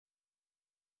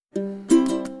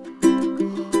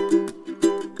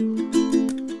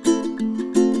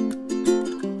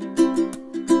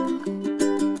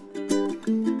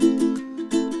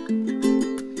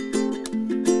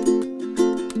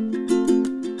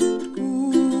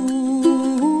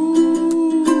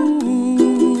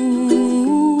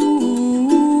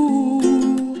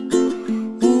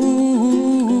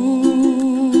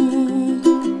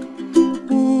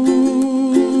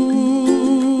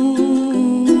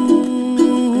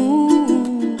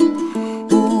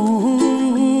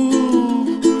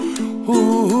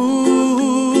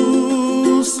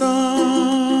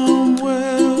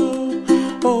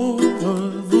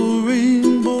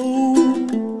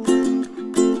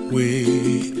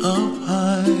way up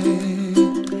high,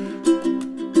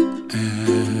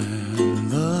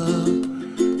 and the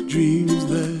dreams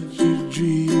that you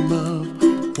dream of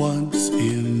once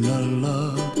in a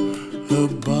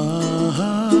lullaby.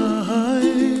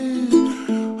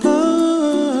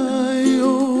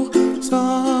 Oh,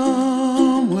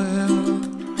 somewhere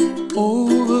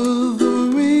over the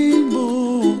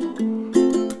rainbow,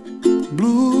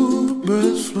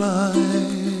 bluebirds fly.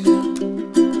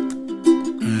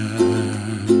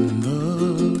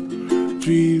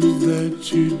 Dreams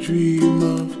that you dream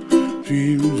of,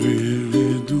 dreams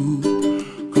really do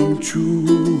come true.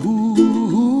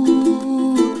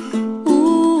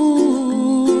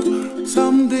 Ooh,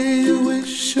 someday you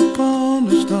wish upon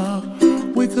a star,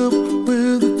 wake up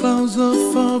where the clouds are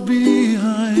far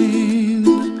behind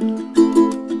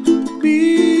me.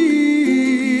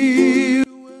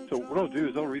 So what I'll do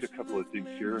is I'll read a couple of things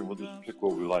here, and we'll just pick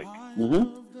what we like.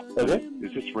 Okay.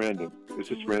 It's just random. It's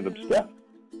just random stuff.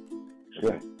 Yeah.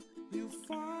 Okay.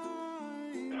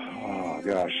 Oh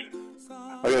gosh,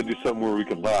 I gotta do something where we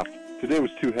can laugh. Today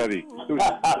was too heavy. I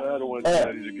don't want to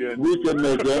do these again.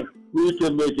 We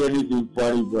can make anything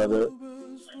funny, brother.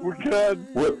 We can.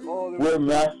 We're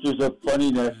masters of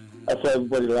funniness. That's why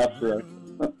everybody laughs at us.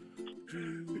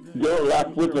 Don't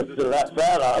laugh with us, to laugh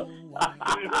at us.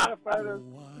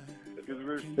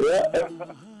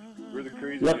 We're the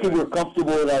crazy Lucky guys. we're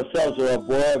comfortable with ourselves, or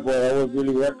boy, that was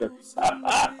really record.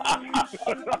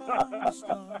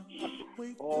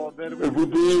 Oh, man, if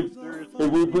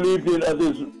we believed in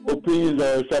others' opinions of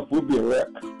ourselves, we'd be a wreck.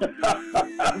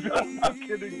 I'm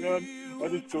kidding, man. I'll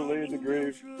just go lay in the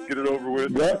grave, get it over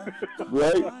with. Yeah,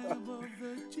 right.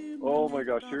 Oh my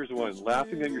gosh, here's one.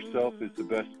 Laughing at yourself is the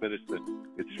best medicine.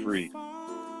 It's free.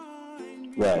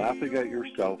 Right. Laughing at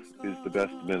yourself is the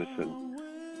best medicine.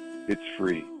 It's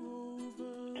free.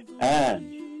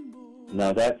 And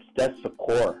now that's the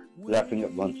core. Laughing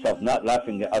at oneself, not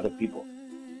laughing at other people.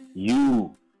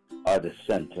 You are the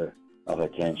center of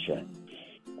attention.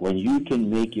 When you can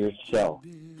make yourself,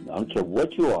 I don't care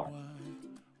what you are,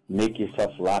 make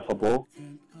yourself laughable,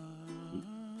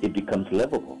 it becomes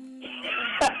livable.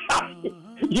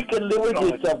 You can live with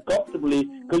yourself comfortably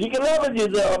because you can laugh at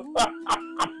yourself.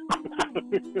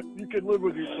 You can live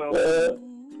with yourself.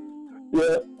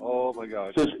 Yeah. Oh my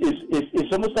gosh. So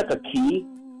it's almost like a key.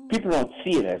 People don't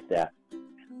see it as that,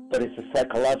 but it's a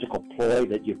psychological play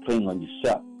that you're playing on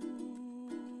yourself.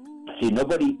 See,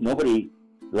 nobody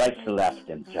likes to laugh at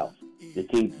themselves. They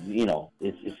think,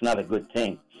 it's not a good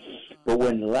thing. But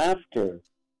when laughter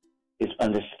is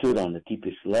understood on the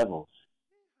deepest levels,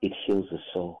 it heals the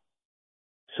soul.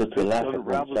 So to laugh at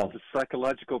oneself, the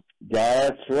psychological.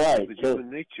 That's right. The human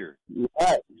nature.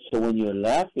 Right. So when you're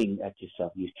laughing at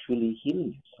yourself, you're truly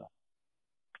healing yourself.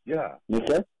 Yeah.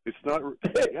 Okay. It's not.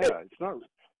 Yeah. It's not.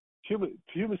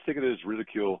 Humans think of it as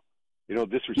ridicule.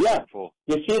 Disrespectful.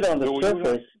 Yeah. You see it on the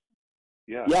surface.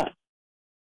 Yeah. Yeah.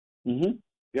 Mhm.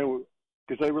 Yeah.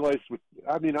 Because I realized,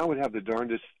 I would have the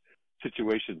darndest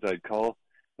situations I'd call,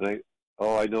 and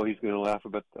I know he's going to laugh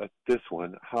about this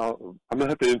one. I'm going to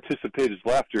have to anticipate his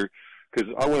laughter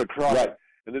because I want to cry. Right.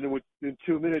 And then in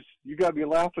 2 minutes, you got me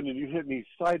laughing and you hit me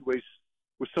sideways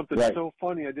with something so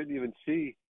funny I didn't even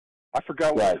see. I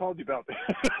forgot what I told you about.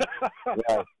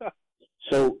 Right.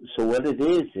 So what it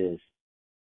is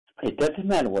it doesn't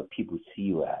matter what people see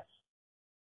you as.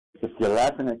 If they're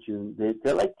laughing at you,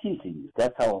 they're like teasing you.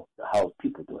 That's how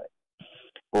people do it.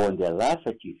 But when they laugh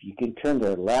at you, if you can turn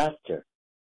their laughter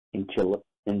into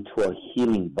a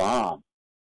healing balm,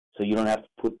 so you don't have to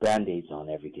put Band-Aids on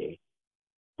every day.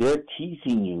 Their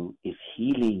teasing you is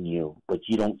healing you, but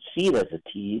you don't see it as a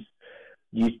tease.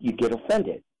 You get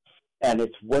offended. And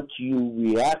it's what you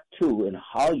react to and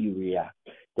how you react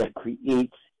that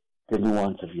creates the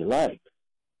nuance of your life.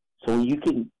 So when you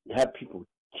can have people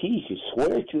tease you,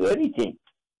 swear to anything,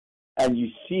 and you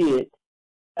see it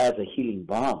as a healing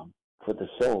balm for the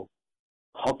soul,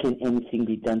 how can anything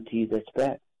be done to you that's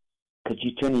bad? Because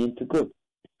you turn it into good.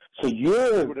 So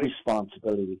your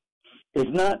responsibility is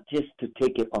not just to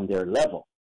take it on their level,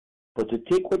 but to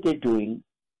take what they're doing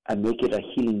and make it a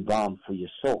healing balm for your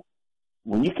soul.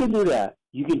 When you can do that,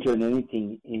 you can turn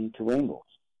anything into rainbows.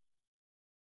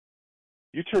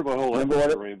 You turned my whole life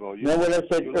into a rainbow. Remember what I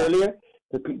said earlier?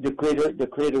 The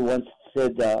creator once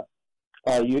said,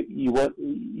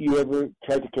 you ever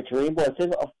tried to catch a rainbow? I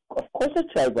said, of course I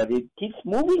tried, but it keeps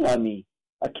moving on me.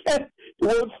 I can't. It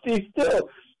won't stay still.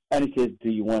 And he said, do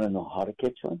you want to know how to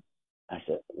catch one? I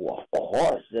said, well, of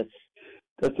course.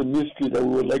 That's a mystery that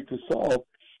we would like to solve.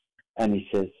 And he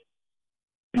says,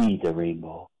 be the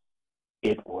rainbow.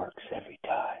 It works every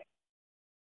time.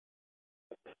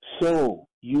 So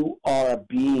you are a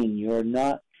being are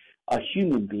not a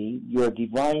human being. You're a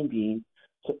divine being.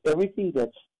 So everything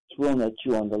that's thrown at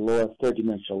you on the lower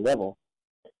third-dimensional level,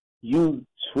 you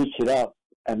switch it up,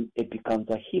 and it becomes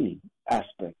a healing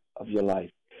aspect of your life.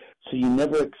 So you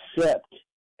never accept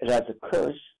it as a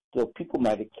curse, though people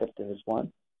might accept it as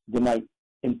one. They might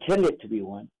intend it to be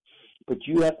one. But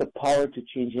you have the power to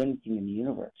change anything in the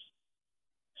universe.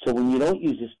 So when you don't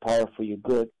use this power for your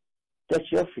good,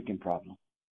 that's your freaking problem.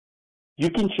 You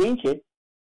can change it,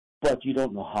 but you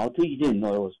don't know how to. You didn't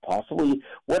know it was possible.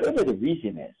 Whatever the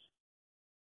reason is,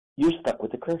 you're stuck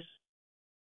with the curse.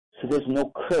 So there's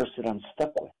no curse that I'm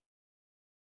stuck with.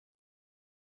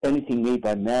 Anything made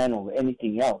by man or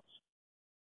anything else,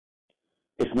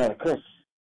 it's not a curse.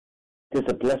 There's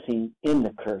a blessing in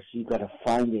the curse. You got to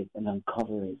find it and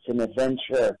uncover it. It's an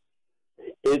adventure.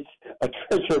 It's a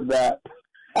treasure map.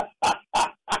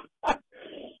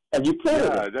 And you play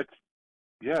with it.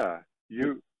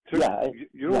 You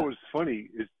know what was funny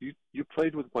is you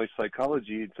played with my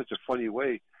psychology in such a funny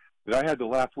way that I had to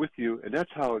laugh with you, and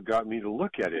that's how it got me to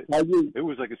look at it. It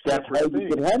was like a separate thing. That's how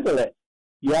you can handle it.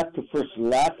 You have to first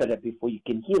laugh at it before you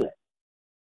can heal it.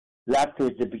 Laughter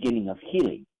is the beginning of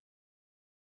healing.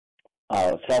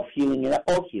 Self-healing and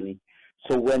all healing.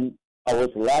 So when I was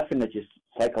laughing at your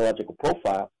psychological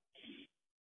profile,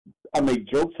 I made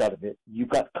jokes out of it. You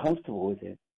got comfortable with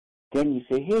it. Then you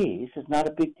say, hey, this is not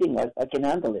a big thing. I can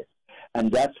handle it.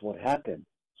 And that's what happened.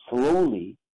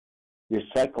 Slowly, your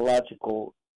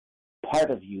psychological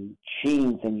part of you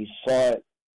changed, and you saw it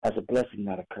as a blessing,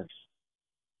 not a curse.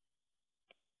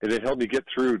 And it helped me get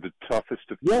through the toughest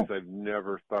of things I've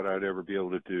never thought I'd ever be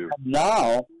able to do.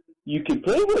 Now, you can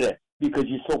play with it because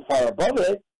you're so far above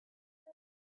it,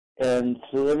 and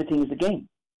so everything is a game.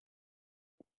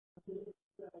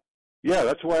 Yeah,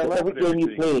 that's why I laugh every at game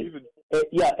everything. You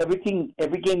play.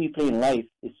 Every game you play in life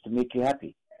is to make you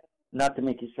happy, not to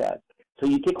make you sad. So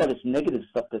you take all this negative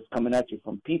stuff that's coming at you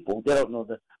from people. They don't know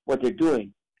what they're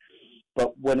doing.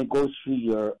 But when it goes through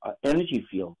your energy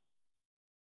field,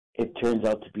 it turns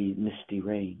out to be misty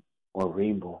rain or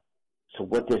rainbow. So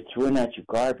what they're throwing at you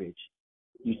garbage,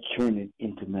 you turn it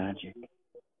into magic.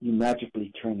 You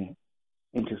magically turn it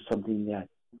into something that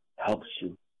helps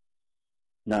you.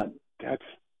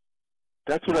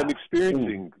 That's what I'm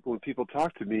experiencing when people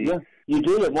talk to me. Yeah, you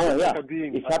do it more.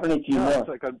 It's happening to you more.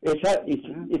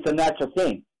 It's a natural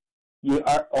thing. You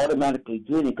are automatically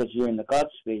doing it because you're in the God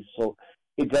space, so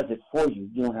it does it for you.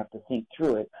 You don't have to think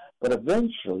through it. But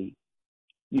eventually,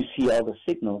 you see all the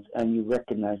signals and you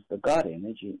recognize the God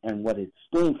energy and what it's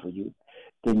doing for you.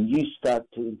 Then you start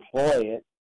to employ it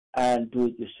and do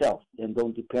it yourself, and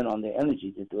don't depend on the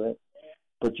energy to do it.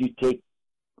 But you take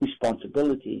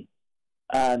responsibility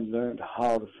and learn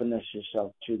how to finesse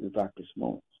yourself through the darkest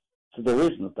moments. So there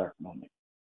is no dark moment.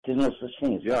 There's no such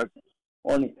thing as darkness.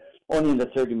 Only in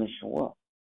the third dimensional world.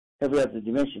 Every other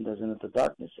dimension doesn't have the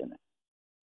darkness in it.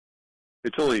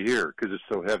 It's only here because it's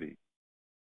so heavy.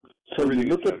 So you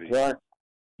look at dark.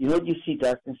 You know what you see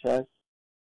darkness as?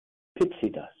 Pixie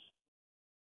dust.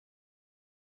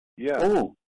 Yeah.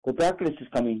 Oh, the darkness is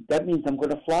coming. That means I'm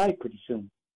going to fly pretty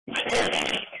soon.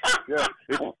 Yeah.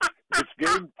 It's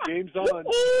game's on.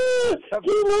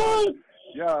 Game on.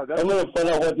 Yeah, I'm going to find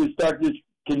out what this darkness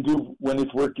can do when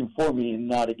it's working for me and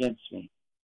not against me.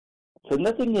 So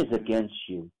nothing is against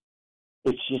you.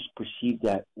 It's just perceived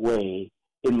that way.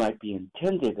 It might be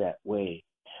intended that way,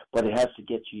 but it has to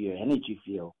get to your energy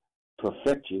field to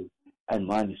affect you, and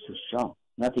mine is too strong.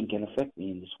 Nothing can affect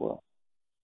me in this world.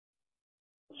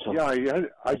 So, yeah,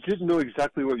 I didn't know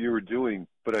exactly what you were doing,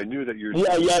 but I knew that you were...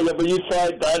 Yeah, but you saw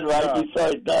it done right. Yeah. You saw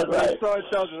it done right. I saw it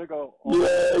done, and I go, yeah.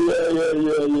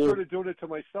 I started doing it to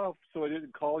myself, so I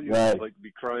didn't call you and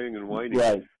be crying and whining.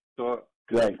 Right. So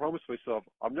I promised myself,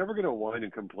 I'm never going to whine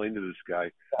and complain to this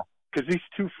guy, because he's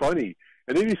too funny.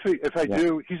 And then if I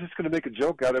do, he's just going to make a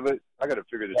joke out of it. I got to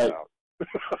figure this out.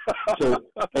 So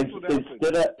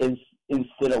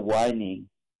instead of whining,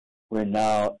 we're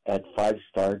now at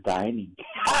 5-star dining.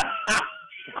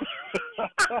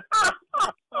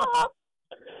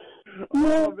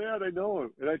 Oh man, I know.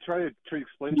 And I try to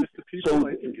explain this to people.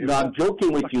 So, I'm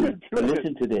joking with you, but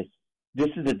listen to this. This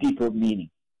is a deeper meaning.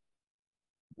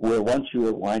 Where once you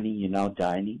were whining, you're now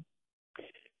dining.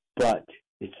 But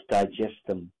it's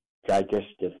digestive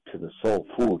to the soul,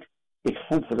 food. It's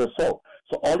food for the soul.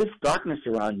 So all this darkness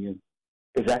around you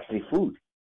is actually food.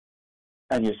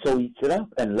 And your soul eats it up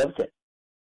and loves it.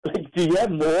 Like, do you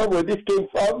have more where this came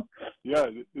from? Yeah,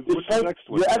 what's the next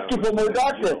one? You're asking for more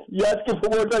darkness. You're asking for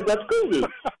more darkness. That's crazy.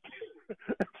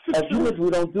 As humans, we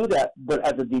don't do that. But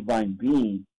as a divine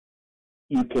being,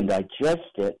 you can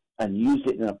digest it and use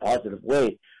it in a positive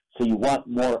way. So you want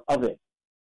more of it.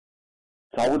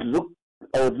 So I would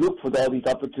look for all these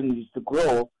opportunities to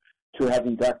grow, to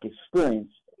having dark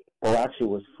experience, but actually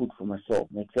was food for my soul.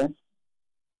 Make sense?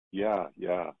 Yeah.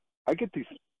 I get these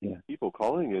people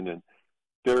calling in, and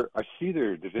I see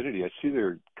their divinity, I see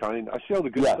their kind, I see all the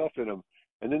good stuff in them,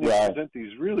 and then they present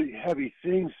these really heavy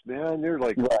things, man. They're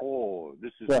like, oh,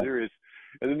 this is serious.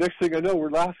 And the next thing I know, we're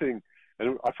laughing,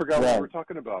 and I forgot what we were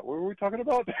talking about. What were we talking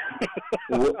about?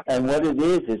 And what it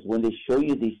is when they show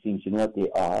you these things, you know what they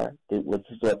are? This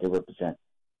is what they represent.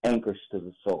 Anchors to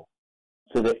the soul.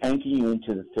 So they're anchoring you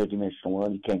into the third dimensional world,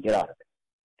 and you can't get out of it.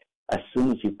 As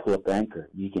soon as you pull up anchor,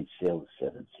 you can sail the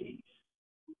seven seas.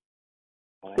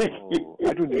 Oh,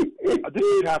 I don't even, this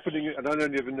is happening, and I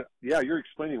don't even, you're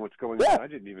explaining what's going on. I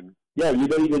didn't even. Yeah, you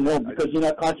don't even know, because you're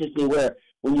not consciously aware.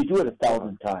 When you do it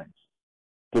 1,000 times,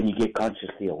 then you get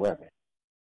consciously aware of it.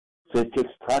 So it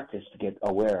takes practice to get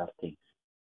aware of things.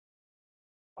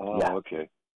 Oh, okay.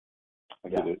 I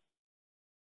get it.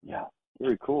 Yeah.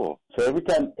 Very cool. So every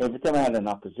time I had an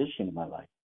opposition in my life,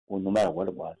 well, no matter what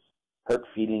it was, hurt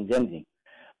feelings, anything,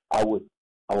 I would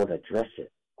address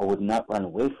it. I would not run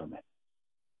away from it.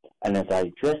 And as I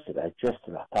addressed it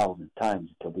 1,000 times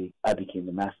until I became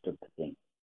the master of the thing.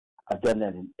 I've done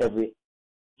that in every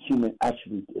human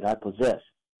attribute that I possess.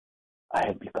 I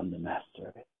have become the master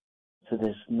of it. So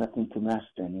there's nothing to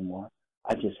master anymore.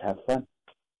 I just have fun.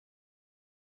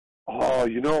 Oh,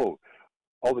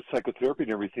 all the psychotherapy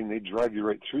and everything, they drive you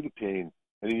right through the pain,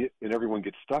 and everyone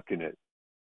gets stuck in it.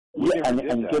 And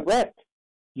you get wrecked.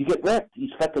 You get wrecked.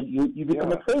 It's like you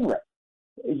become a train wreck.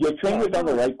 Your train was on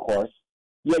the right course.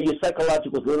 Yeah, your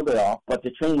psychological was a little bit off, but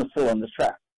the train was still on the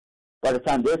track. By the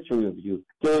time they're through with you,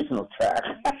 there is no track.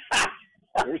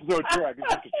 There's no track.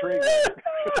 It's just a train wreck.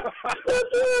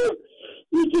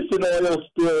 You're just an oil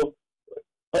spill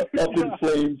up in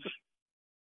flames.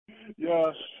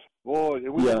 Yeah. Boy,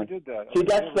 we never did that. See,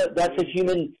 that's the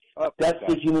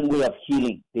human way of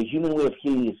healing. The human way of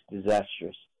healing is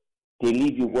disastrous. They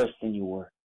leave you worse than you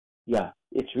were. Yeah,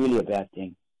 it's really a bad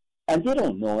thing. And they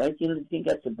don't know it. They think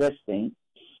that's the best thing.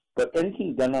 But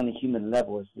anything done on a human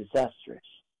level is disastrous.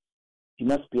 You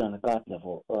must be on a God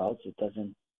level, or else it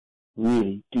doesn't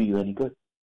really do you any good.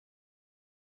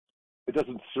 It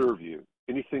doesn't serve you.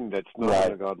 Anything that's not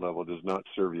on a God level does not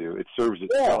serve you. It serves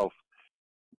itself.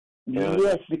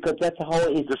 Yes, because that's how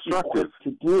it's destructive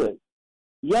to do it.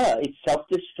 Yeah, it's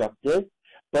self-destructive,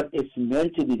 but it's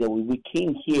meant to be that way. We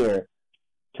came here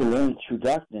to learn through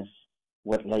darkness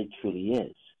what light truly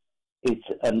is. It's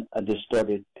a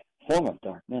distorted form of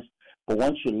darkness, but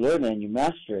once you learn it and you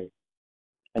master it,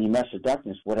 and you master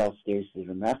darkness, what else there is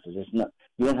to master? You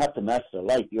don't have to master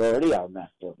light. You already are a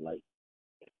master of light.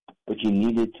 But you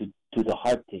needed to do the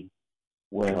hard thing.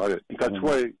 Got it. That's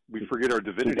why we forget our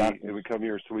divinity and we come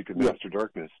here so we can master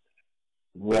darkness.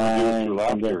 Right.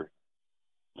 Laughter.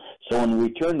 So when we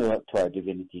return to our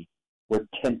divinity, we're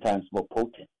 10 times more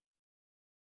potent.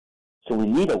 So we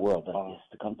need a world like this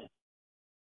to come to.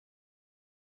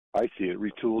 I see. It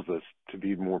retools us to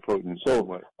be more potent.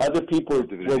 So other people, what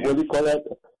do you call that?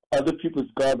 Other people's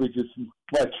garbage is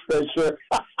my treasure.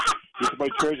 It's my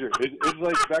treasure. It's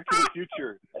like Back to the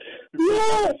Future.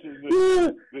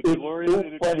 The DeLorean,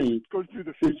 it's so funny. It goes through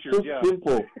the future. It's so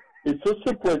simple. It's so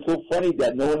simple and so funny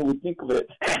that no one would think of it.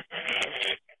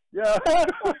 Yeah.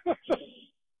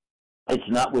 It's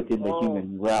not within the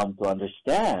human realm to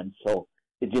understand, so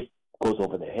it just goes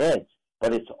over their heads.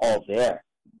 But it's all there.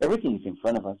 Everything is in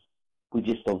front of us. We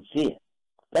just don't see it.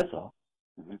 That's all.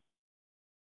 Mm-hmm.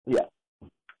 Yeah.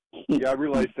 Yeah, I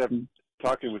realized that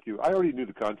talking with you, I already knew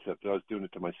the concept. I was doing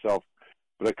it to myself,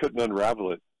 but I couldn't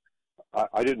unravel it.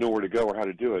 I didn't know where to go or how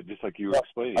to do it, just like you were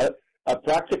explaining. A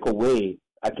practical way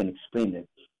I can explain it.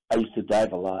 I used to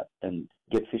dive a lot and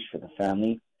get fish for the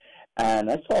family, and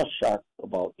I saw a shark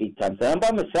about 8 times. And I'm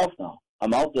by myself now.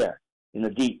 I'm out there in the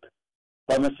deep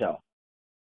by myself.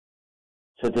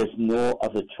 So there's no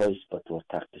other choice but to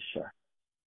attack the shark.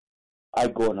 I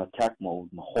go in attack mode,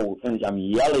 I'm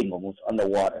yelling almost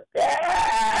underwater.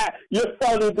 Ah! You're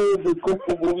probably doing the Kung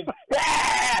Fu movie.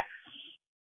 Ah!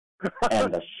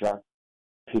 And the shark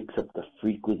picks up the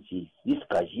frequencies. This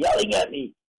guy's yelling at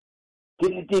me.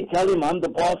 Didn't they tell him I'm the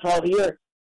boss out here?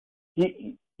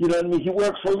 You know what I mean? He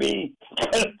works for me.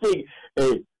 Kind of thing.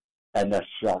 Hey, and the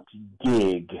sharks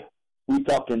dig. We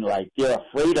talking like they're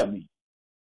afraid of me.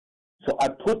 So I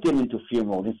put them into fear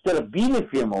mode. Instead of being in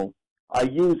fear mode, I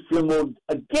use fear mode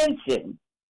against him.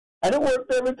 And it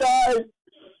worked every time.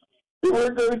 It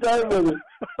worked every time, brother.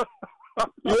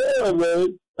 Yeah,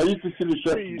 man. I used to see the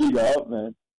shark dig out,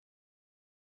 man.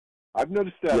 I've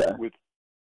noticed that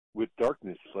with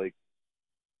darkness. Like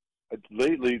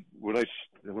lately, when I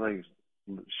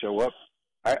show up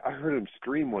I heard him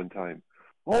scream one time.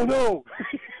 Oh no,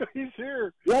 he's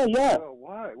here. Yeah, yeah.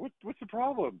 Why? What's the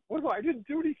problem? I didn't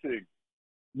do anything.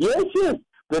 Yes, yes.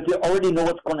 But they already know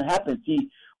what's going to happen. See,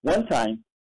 one time,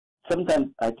 sometimes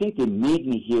I think they made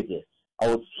me hear this. I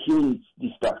was hearing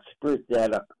these dark spirits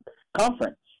at a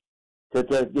conference. That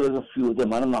there was a few of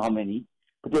them. I don't know how many,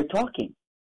 but they're talking.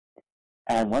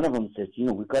 And one of them says,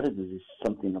 we got to do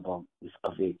something about this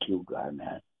Keahi guy,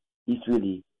 man. He's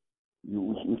really,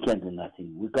 we can't do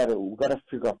nothing. We got to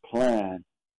figure a plan.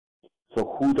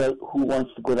 So who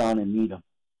wants to go down and meet him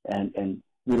and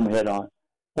meet him head on?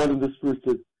 One of the spirits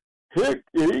said, heck,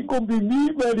 it ain't gonna be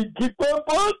me, man. He kicked my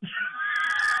butt.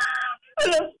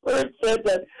 And that spirit said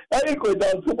that I ain't going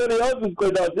down. Somebody else is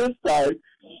going down this time.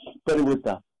 But it was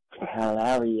the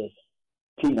hilarious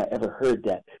thing I ever heard.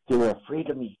 That they were afraid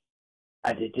of me.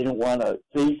 And they didn't want to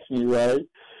face me, right?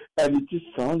 And it just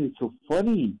sounded so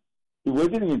funny. It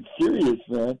wasn't even serious,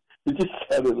 man. It just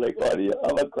sounded like,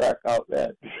 I'm a crack out,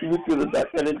 man. You was feeling that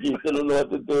energy. You don't know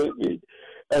what to do with me.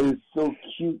 And it's so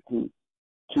cute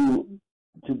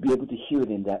to be able to hear it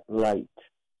in that light.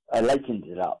 I lightened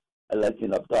it up. I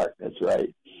lightened up darkness,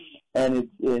 right? And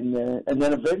then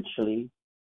eventually,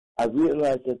 I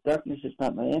realized that darkness is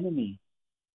not my enemy.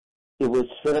 It was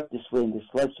set up this way in this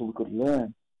life so we could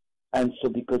learn. And so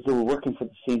because they were working for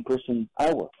the same person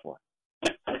I work for.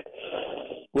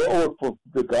 We all work for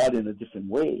the God in a different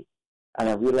way. And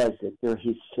I realized that they're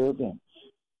his servants.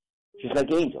 Just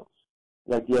like angels.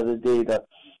 Like the other day, the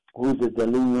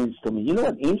LEMURIans told me, you know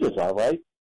what angels are, right?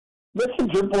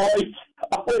 Messenger boys.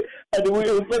 And it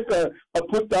was like a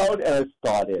put down, and I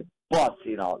started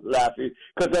busting out laughing.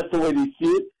 Because that's the way they see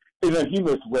it. In a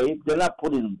humorous way. They're not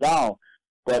putting them down,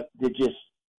 but they're just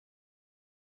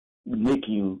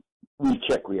making you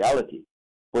recheck reality.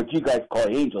 What you guys call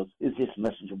angels is just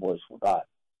messenger boys for God.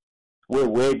 We're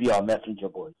way beyond messenger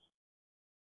boys.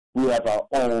 We have our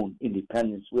own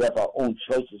independence. We have our own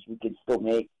choices we can still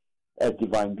make as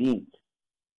divine beings.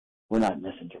 We're not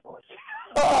messenger boys.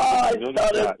 I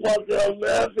started fucking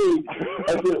laughing.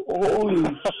 I said, holy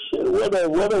shit, what a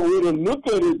way to look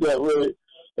at it that way.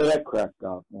 And I cracked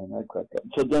up, man.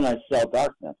 So then I saw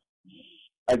darkness.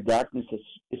 And darkness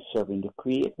is serving the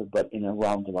Creator, but in a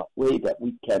roundabout way that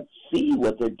we can't see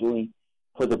what they're doing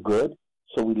for the good,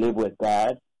 so we live with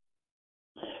bad.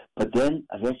 But then,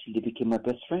 eventually, they became my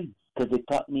best friends, because they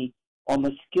taught me all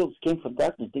my skills came from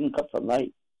darkness, didn't come from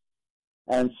light.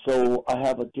 And so I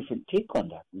have a different take on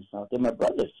darkness now. They're my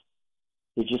brothers.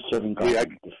 They're just serving God in a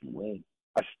different way.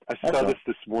 I saw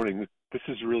this morning. This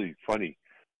is really funny.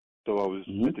 So I was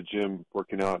at the gym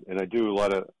working out, and I do a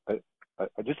lot of...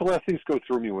 just a lot of things go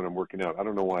through me when I'm working out. I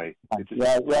don't know why. Right.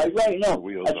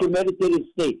 No, that's your meditative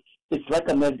state. It's like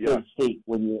a meditative state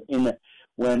when you're in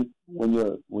when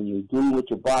you're doing with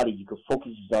your body. You can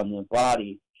focus on your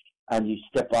body, and you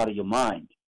step out of your mind.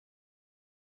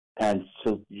 And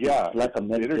so, it's like a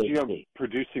meditative the energy state. I'm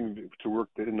producing to work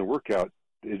in the workout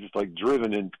is just like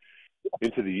driven into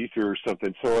the ether or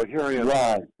something. So here I am,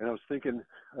 and I was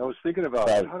thinking about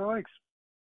how do I.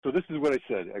 So this is what I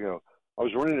said. I go. I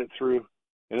was running it through,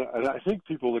 and I think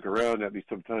people look around at me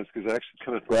sometimes because I actually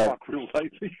kind of talk real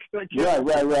lightly.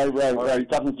 Right.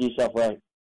 Talking to yourself, right.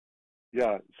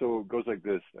 Yeah, so it goes like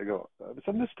this. I go,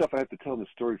 some of this stuff I have to tell in the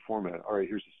story format. All right,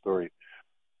 here's the story.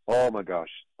 Oh, my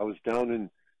gosh. I was down in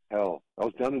hell. I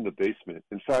was down in the basement.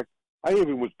 In fact, I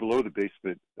even was below the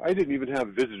basement. I didn't even have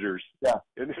visitors. Yeah.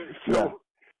 And so,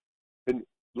 and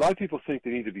a lot of people think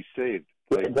they need to be saved.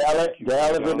 Like, the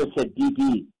elevator said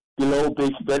DB. Below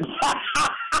basement.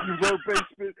 Below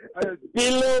basement.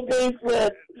 Below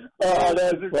basement. Oh,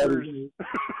 that's funny.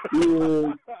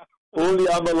 Only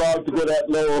I'm allowed to go that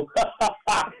low.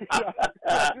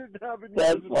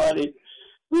 That's funny.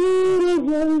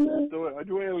 So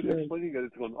the way I was explaining it,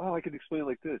 it's going, I can explain it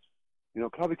like this.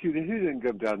 Keahi, he didn't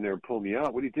come down there and pull me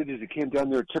out. What he did is he came down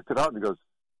there, checked it out, and he goes,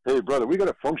 hey, brother, we got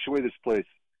to feng shui this place.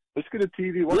 Let's get a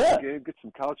TV, watch the game, get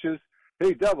some couches.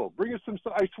 Hey, devil, bring us some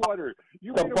ice water.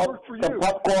 You made it work for you. Some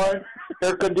popcorn,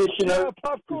 air conditioner.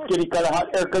 Popcorn. Getting kind of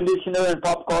hot air conditioner and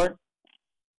popcorn.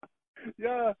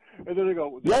 Yeah. And then they go,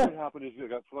 what happened is I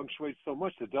got feng shui so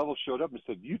much, the devil showed up and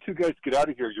said, you two guys get out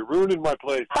of here. You're ruining my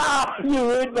place. You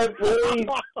ruined my place.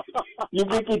 You're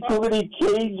making too many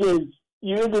changes.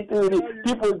 You're making too many.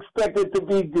 People expect it to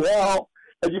be hell,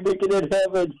 and you're making it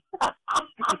heaven.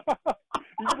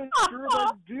 You're going to screw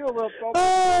my deal up.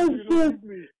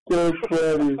 That's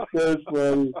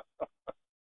funny.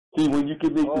 See, when you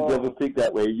can make the devil think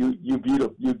that way, you beat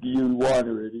him. You won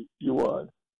already. You won.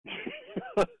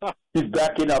 He's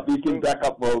backing up. He can back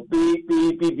up mode. Beep,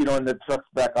 beep, beep. And the truck's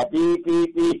back up. Beep,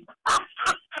 beep, beep.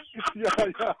 Yeah.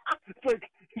 It's like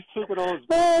he's taking all his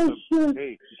Oh, shit.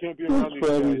 hey, you can't be around these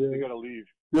guys. They gotta leave.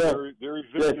 Yeah. They're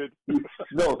evicted.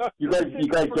 No, you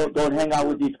guys don't hang out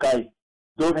with these guys.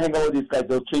 Don't hang out with these guys.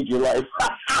 They'll change your life.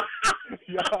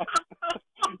 Yeah.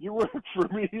 You work for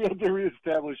me. He had to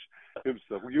reestablish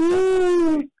himself.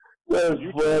 That's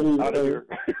funny. Out of here.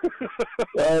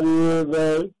 Out of here,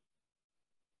 man.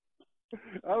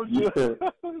 I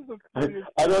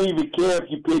don't even care if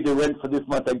you paid the rent for this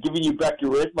month. I'm giving you back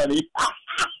your rent money.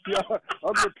 Yeah,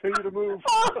 I'm gonna pay you to move.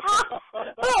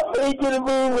 I'll pay you to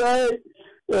move, right?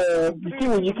 You see,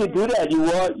 when you can do that, you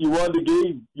won the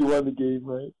game. You won the game,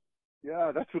 right?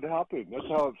 Yeah, that's what happened. That's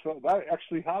how it felt. That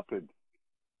actually happened.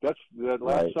 That's that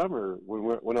last summer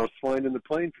when I was flying in the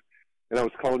plane, and I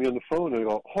was calling you on the phone, and I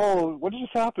go, "Oh, what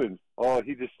just happened?" Oh,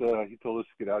 he just he told us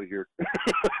to get out of here.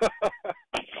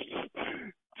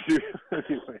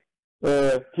 Anyway.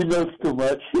 He knows too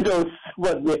much. He knows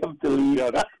what we have to leave.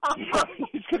 Yeah,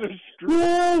 he's gonna screw.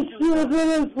 Yes,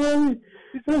 that's funny.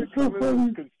 That's so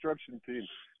funny. Construction team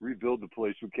rebuild the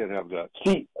place. We can't have that.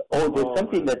 See, there's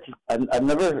something that I've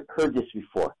never heard this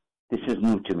before. This is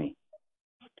new to me.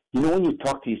 You know when you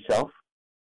talk to yourself,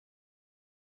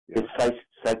 it's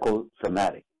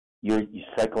psychosomatic. You're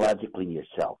psychologically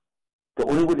yourself. The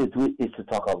only way to do it is to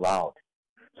talk out loud.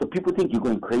 So people think you're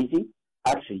going crazy.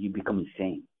 Actually, you become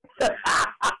insane.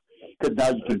 Because now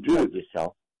you can deal with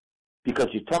yourself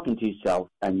because you're talking to yourself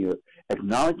and you're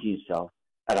acknowledging yourself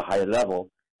at a higher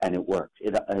level, and it works.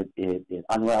 It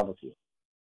unravels you.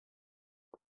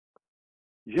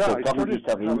 Yeah, so I talking to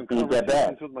yourself ain't that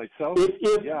bad. With myself. If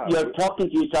you're talking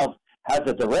to yourself has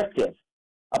a directive,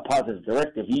 a positive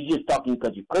directive, you're just talking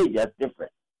because you're crazy, that's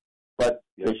different. But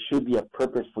there should be a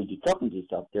purpose for you talking to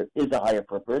yourself. There is a higher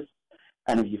purpose.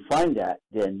 And if you find that,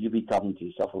 then you'll be talking to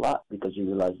yourself a lot because you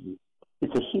realize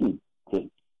it's a healing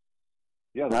thing.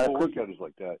 Yeah, the whole workout is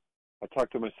like that. I talk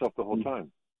to myself the whole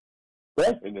time.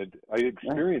 Right. And I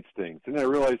experience things. And I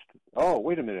realized, oh,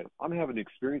 wait a minute. I'm having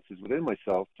experiences within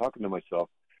myself, talking to myself,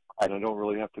 and I don't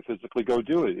really have to physically go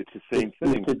do it. It's the same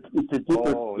thing. It's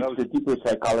a deeper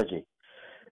psychology.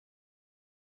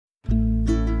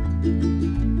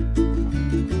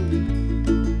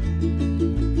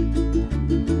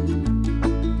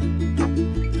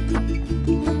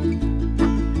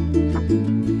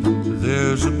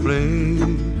 There's a place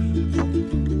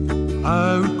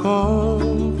I recall,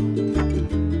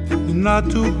 not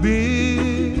too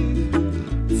big,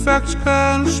 facts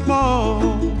kind of small.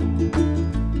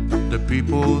 The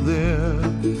people there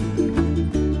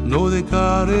know they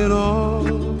got it all.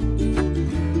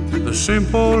 The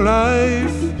simple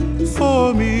life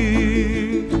for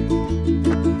me.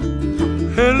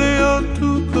 Helio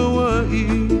to Kauai,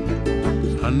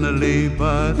 Hanalei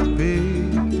by the bay.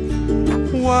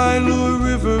 Wailua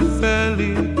River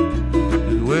Valley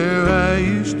is where I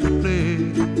used to play.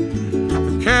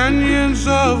 The canyons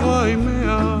of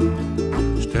Waimea,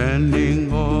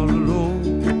 standing all alone.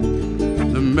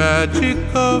 The magic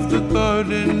of the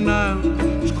garden now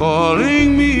is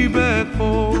calling me back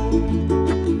home.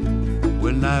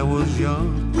 When I was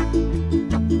young,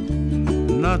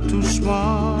 not too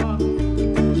smart,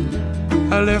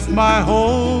 I left my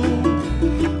home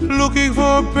looking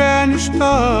for a brand new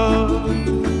start,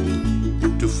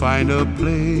 to find a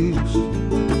place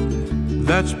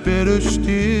that's better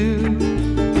still.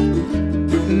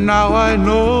 Now I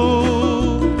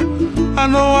know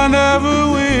I never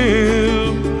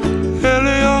will.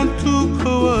 Helion to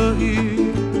Kauai,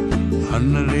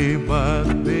 Hanalei by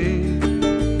the bay.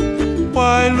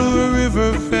 Wailua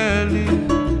River Valley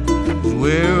is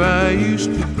where I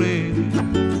used to play.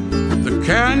 The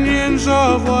canyons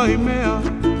of Waimea,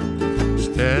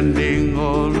 standing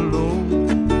all alone.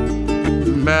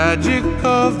 The magic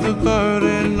of the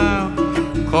garden now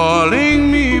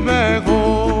calling me back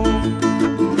home.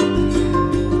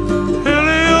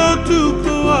 Helio to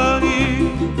Kauai,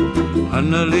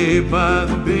 Hanalei by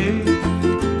the bay.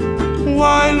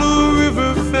 Wailua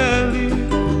River Valley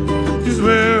is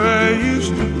where I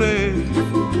used to play.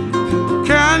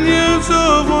 Canyons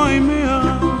of Waimea,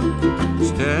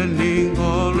 standing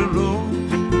all alone.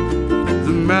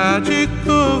 The magic